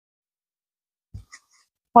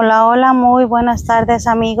Hola, hola, muy buenas tardes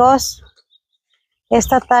amigos.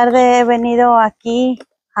 Esta tarde he venido aquí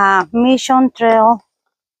a Mission Trail.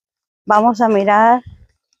 Vamos a mirar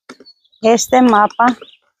este mapa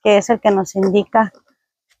que es el que nos indica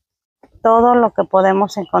todo lo que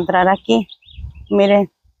podemos encontrar aquí. Miren,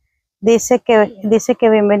 dice que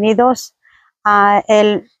bienvenidos a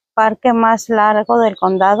el parque más largo del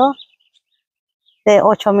condado de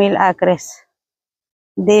 8,000 acres.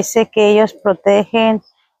 Dice que ellos protegen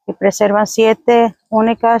y preservan 7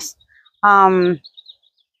 únicas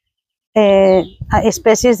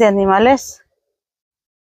especies de animales.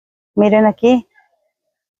 Miren aquí,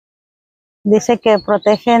 dice que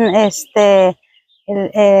protegen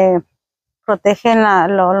protegen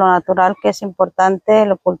lo natural, que es importante,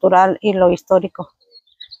 lo cultural y lo histórico.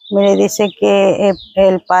 Mire, dice que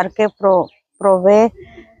el parque provee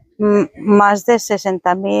más de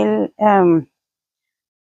 60,000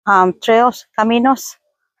 trails, caminos.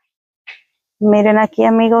 Miren aquí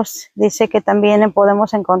amigos, dice que también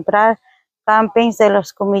podemos encontrar campings de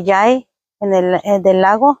los Kumeyaay en del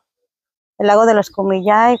lago. El lago de los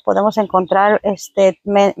Kumeyaay. Podemos encontrar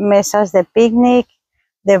mesas de picnic,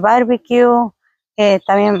 de barbecue,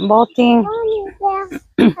 también boating.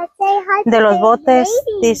 De los botes,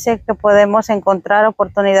 dice que podemos encontrar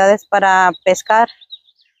oportunidades para pescar.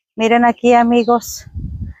 Miren aquí amigos,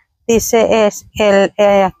 dice es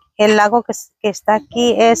el lago que está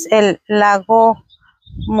aquí es el lago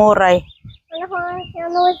Murray.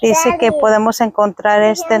 Dice que podemos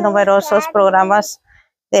encontrar numerosos programas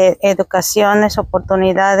de educaciones,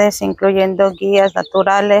 oportunidades, incluyendo guías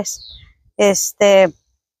naturales.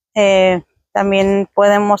 También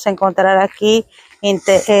podemos encontrar aquí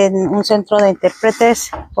en un centro de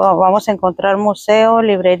intérpretes. Vamos a encontrar museo,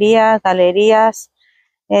 librerías, galerías,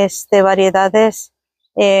 variedades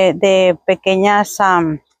de pequeñas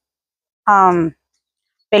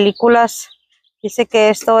películas. Dice que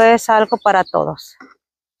esto es algo para todos.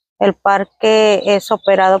 El parque es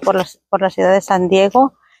operado por la ciudad de San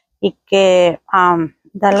Diego y que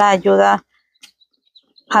da la ayuda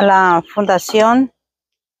a la fundación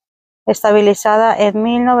estabilizada en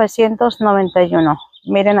 1991.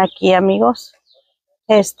 Miren aquí amigos,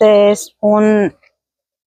 este es un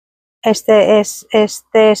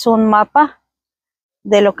mapa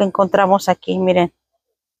de lo que encontramos aquí. Miren,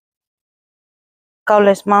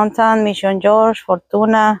 Cowles Mountain, Mission George,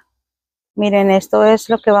 Fortuna. Miren, esto es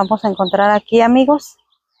lo que vamos a encontrar aquí amigos.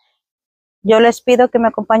 Yo les pido que me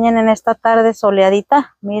acompañen en esta tarde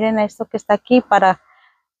soleadita. Miren esto que está aquí para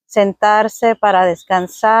sentarse, para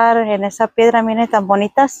descansar en esa piedra. Miren tan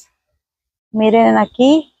bonitas. Miren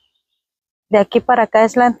aquí, de aquí para acá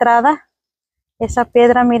es la entrada. Esa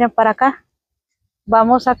piedra, miren para acá.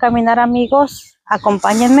 Vamos a caminar amigos,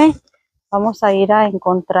 acompáñenme. Vamos a ir a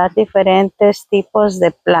encontrar diferentes tipos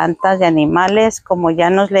de plantas, de animales, como ya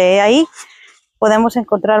nos lee ahí. Podemos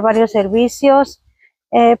encontrar varios servicios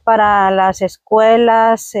para las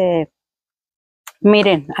escuelas.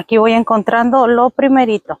 Miren, aquí voy encontrando lo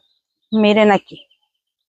primerito. Miren aquí.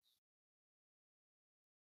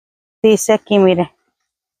 Dice aquí, miren.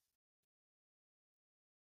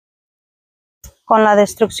 Con la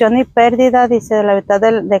destrucción y pérdida, dice, de la mitad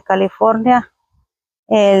de California,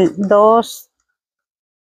 el 2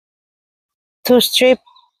 Strip.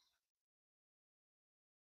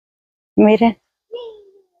 Miren.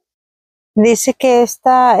 Dice que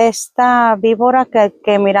esta víbora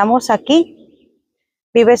que miramos aquí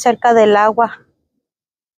vive cerca del agua.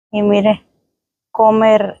 Y mire,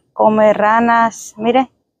 come ranas,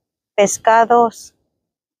 mire, pescados.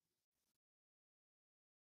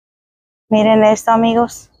 Miren esto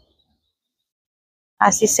amigos.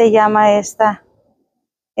 Así se llama esta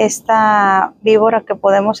víbora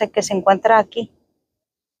que se encuentra aquí.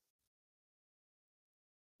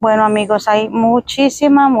 Bueno amigos, hay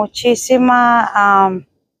muchísimas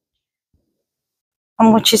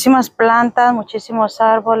plantas, muchísimos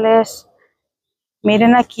árboles.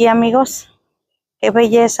 Miren aquí amigos, qué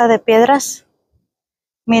belleza de piedras.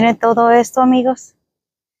 Miren todo esto amigos.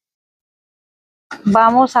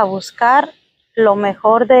 Vamos a buscar lo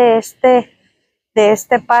mejor de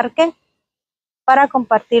este parque para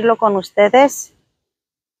compartirlo con ustedes.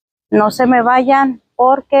 No se me vayan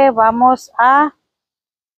porque vamos a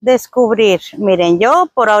descubrir. Miren, yo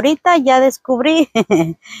por ahorita ya descubrí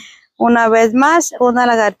una vez más una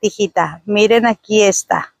lagartijita. Miren, aquí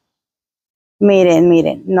está.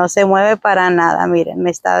 Miren, no se mueve para nada. Miren,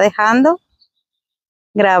 me está dejando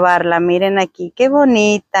grabarla. Miren aquí, qué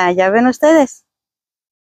bonita. ¿Ya ven ustedes?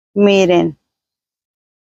 Miren,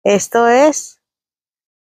 esto es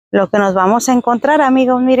lo que nos vamos a encontrar,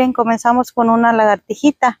 amigos. Miren, comenzamos con una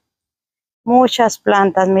lagartijita. Muchas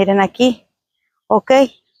plantas, miren aquí. Ok,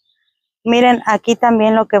 miren aquí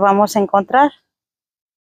también lo que vamos a encontrar.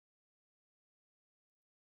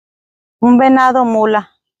 Un venado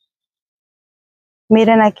mula.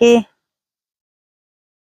 Miren aquí.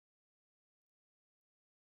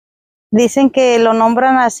 Dicen que lo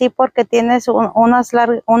nombran así porque tienes unas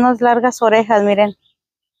largas orejas, miren.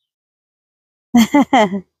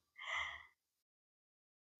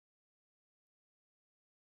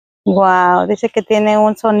 Wow, dice que tiene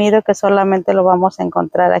un sonido que solamente lo vamos a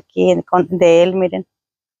encontrar aquí de él, miren.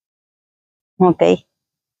 Ok.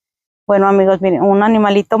 Bueno, amigos, miren, un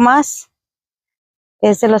animalito más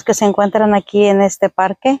es de los que se encuentran aquí en este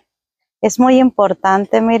parque. Es muy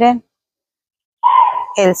importante, miren,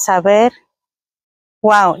 el saber.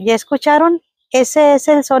 Wow, ¿ya escucharon? Ese es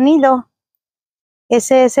el sonido.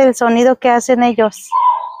 Ese es el sonido que hacen ellos.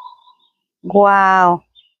 Wow,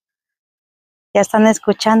 ya están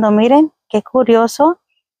escuchando, miren, qué curioso.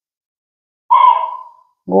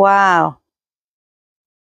 Wow,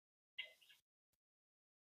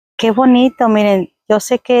 qué bonito, miren. Yo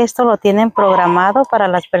sé que esto lo tienen programado para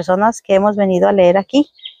las personas que hemos venido a leer aquí.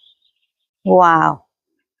 Wow,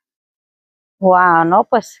 wow, no,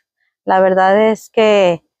 pues la verdad es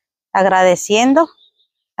que agradeciendo,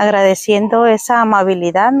 agradeciendo esa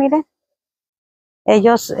amabilidad, miren.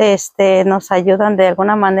 Ellos nos ayudan de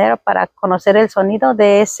alguna manera para conocer el sonido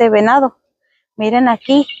de ese venado. Miren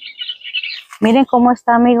aquí, miren cómo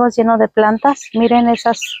está, amigos, lleno de plantas. Miren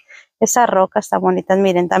esas rocas tan bonitas.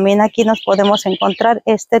 Miren, también aquí nos podemos encontrar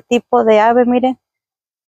este tipo de ave, miren.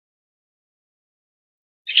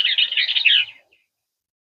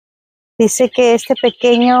 Dice que este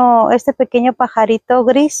pequeño pajarito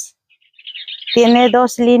gris tiene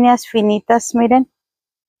dos líneas finitas, miren.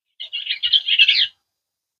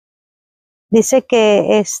 Dice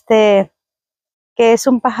que es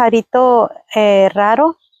un pajarito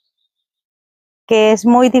raro, que es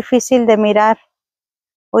muy difícil de mirar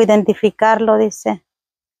o identificarlo, dice.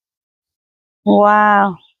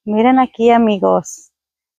 Wow, miren aquí, amigos,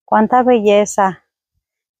 cuánta belleza.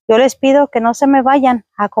 Yo les pido que no se me vayan,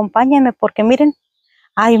 acompáñenme porque miren,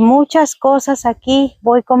 hay muchas cosas aquí.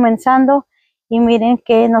 Voy comenzando y miren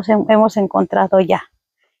que hemos encontrado ya.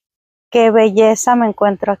 Qué belleza me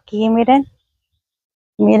encuentro aquí, miren,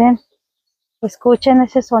 miren, escuchen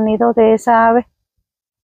ese sonido de esa ave.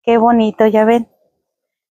 Qué bonito, ya ven.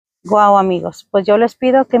 Guau, amigos, pues yo les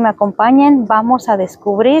pido que me acompañen. Vamos a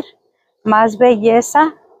descubrir más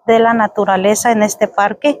belleza de la naturaleza en este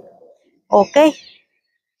parque. Ok,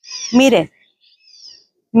 miren,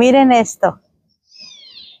 miren esto.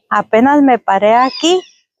 Apenas me paré aquí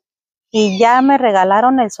y ya me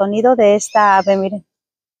regalaron el sonido de esta ave, miren.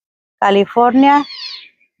 California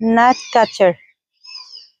Gnatcatcher.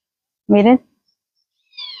 Miren,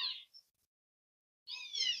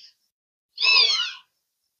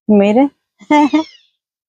 miren.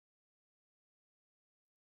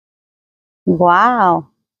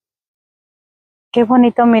 Wow, qué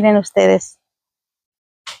bonito, miren ustedes.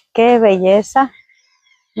 Qué belleza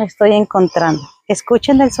me estoy encontrando.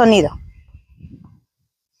 Escuchen el sonido.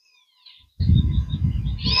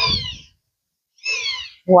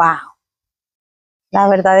 Wow, la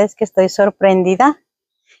verdad es que estoy sorprendida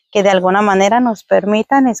que de alguna manera nos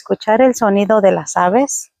permitan escuchar el sonido de las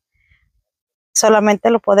aves. Solamente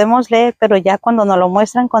lo podemos leer, pero ya cuando nos lo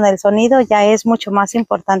muestran con el sonido ya es mucho más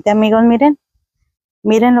importante, amigos. Miren,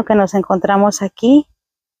 miren lo que nos encontramos aquí.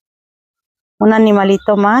 Un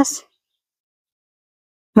animalito más.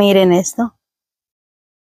 Miren esto.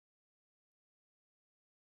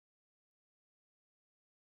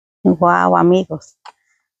 Wow, amigos.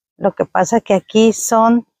 Lo que pasa que aquí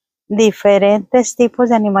son diferentes tipos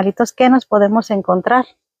de animalitos que nos podemos encontrar.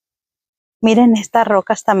 Miren estas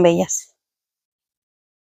rocas tan bellas.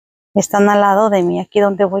 Están al lado de mí, aquí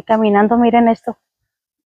donde voy caminando. Miren esto.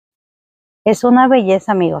 Es una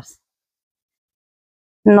belleza, amigos.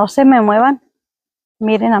 No se me muevan.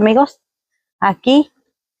 Miren, amigos. Aquí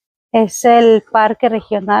es el parque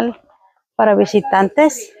regional para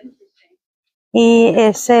visitantes y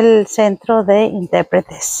es el centro de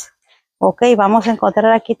intérpretes. Ok, vamos a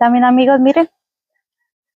encontrar aquí también, amigos. Miren.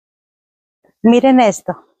 Miren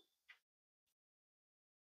esto.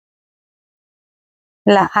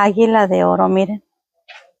 La águila de oro, miren.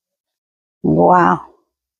 Wow.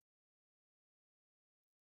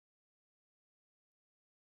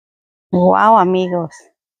 Wow, amigos.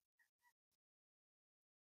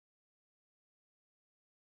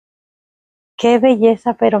 Qué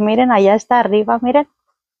belleza, pero miren, allá está arriba, miren.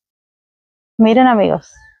 Miren,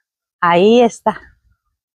 amigos. Ahí está.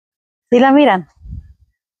 ¿Sí la miran?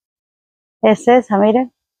 Es esa,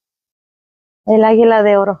 miren. El águila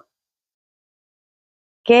de oro.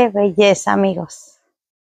 Qué belleza, amigos.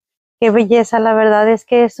 Qué belleza. La verdad es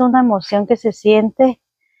que es una emoción que se siente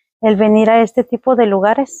el venir a este tipo de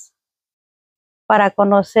lugares para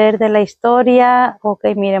conocer de la historia. Ok,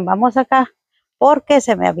 miren, vamos acá porque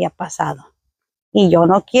se me había pasado. Y yo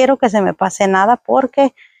no quiero que se me pase nada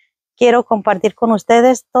porque quiero compartir con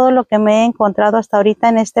ustedes todo lo que me he encontrado hasta ahorita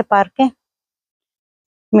en este parque.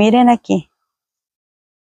 Miren aquí,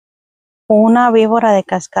 una víbora de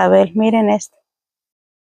cascabel. Miren esto.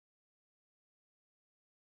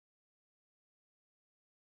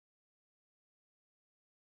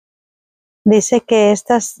 Dice que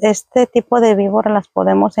este tipo de víboras las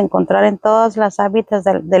podemos encontrar en todas las hábitats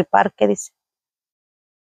del parque.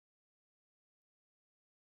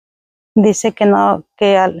 Dice que no,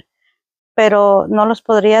 pero no los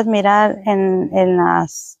podrías mirar en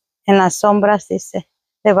las sombras, dice,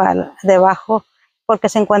 debajo, porque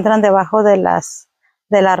se encuentran debajo de las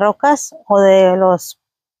rocas o de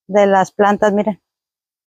las plantas. Miren,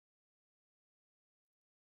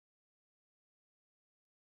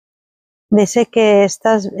 dice que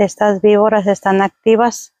estas víboras están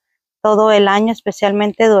activas todo el año,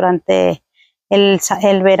 especialmente durante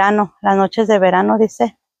el verano, las noches de verano,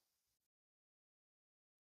 dice.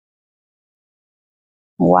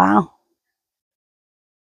 Wow.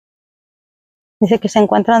 Dice que se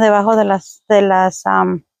encuentran debajo de las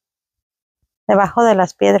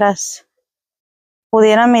piedras.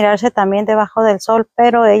 Pudieran mirarse también debajo del sol,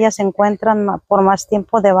 pero ellas se encuentran por más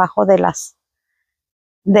tiempo debajo de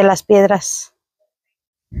las piedras.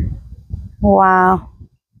 Wow.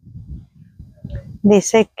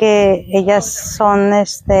 Dice que ellas son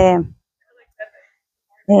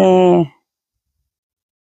eh,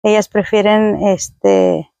 ellas prefieren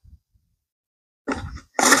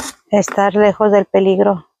estar lejos del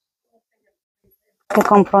peligro que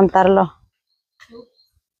confrontarlo.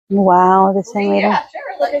 Wow, dice, mira.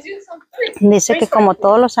 Dice que como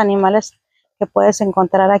todos los animales que puedes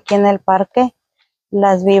encontrar aquí en el parque,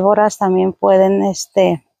 las víboras también pueden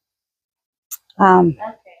um,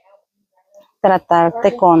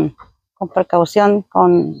 tratarte con precaución,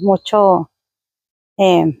 con mucho,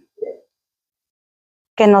 eh,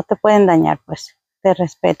 que no te pueden dañar, pues te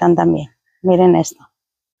respetan también. Miren esto.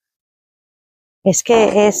 Es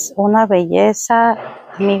que es una belleza,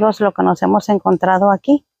 amigos, lo que nos hemos encontrado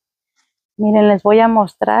aquí. Miren, les voy a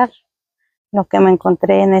mostrar lo que me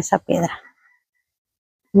encontré en esa piedra.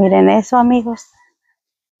 Miren eso, amigos.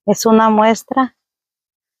 Es una muestra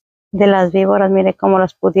de las víboras. Miren, como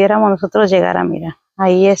las pudiéramos nosotros llegar a mirar.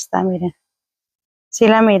 Ahí está, miren. ¿Sí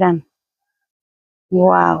la miran?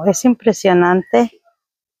 Wow, es impresionante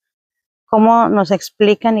cómo nos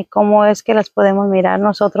explican y cómo es que las podemos mirar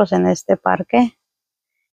nosotros en este parque.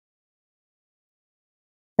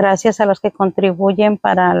 Gracias a los que contribuyen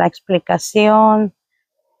para la explicación,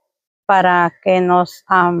 para que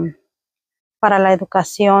para la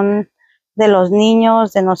educación de los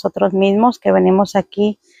niños, de nosotros mismos que venimos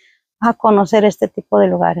aquí a conocer este tipo de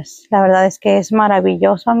lugares. La verdad es que es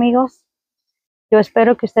maravilloso, amigos. Yo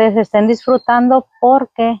espero que ustedes estén disfrutando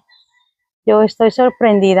porque yo estoy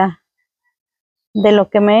sorprendida de lo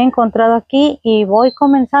que me he encontrado aquí y voy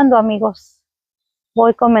comenzando, amigos.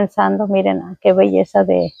 Voy comenzando. Miren qué belleza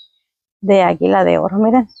de águila de oro.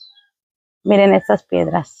 Miren, miren estas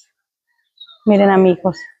piedras. Miren,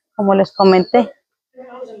 amigos, como les comenté,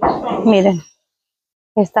 miren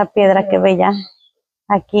esta piedra que bella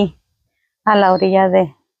aquí a la orilla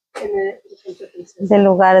de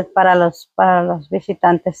lugares para los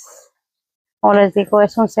visitantes. Como les digo,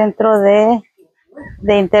 es un centro de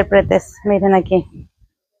intérpretes. Miren aquí.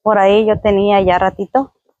 Por ahí yo tenía ya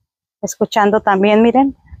ratito escuchando también,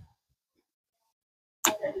 miren.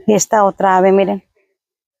 Y esta otra ave, miren.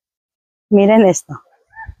 Miren esto.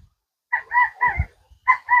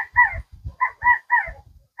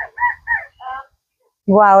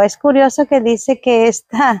 Wow, es curioso que dice que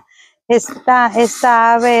esta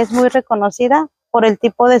ave es muy reconocida por el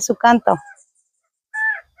tipo de su canto,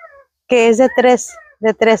 que es de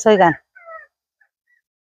tres, oigan.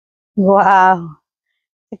 Wow,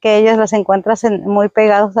 que ellos los encuentran muy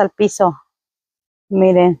pegados al piso.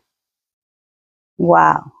 Miren,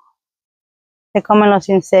 wow. Se comen los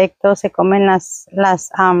insectos, se comen las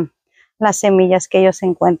semillas que ellos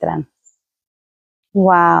encuentran.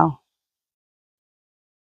 Wow.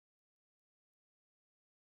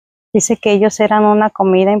 Dice que ellos eran una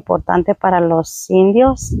comida importante para los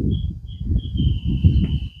indios.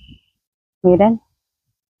 Miren.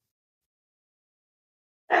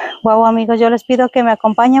 Wow, amigos, yo les pido que me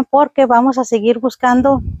acompañen porque vamos a seguir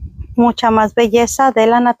buscando mucha más belleza de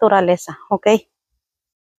la naturaleza, ¿ok?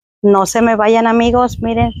 No se me vayan, amigos,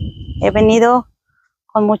 miren, he venido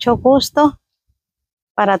con mucho gusto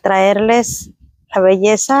para traerles la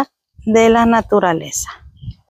belleza de la naturaleza.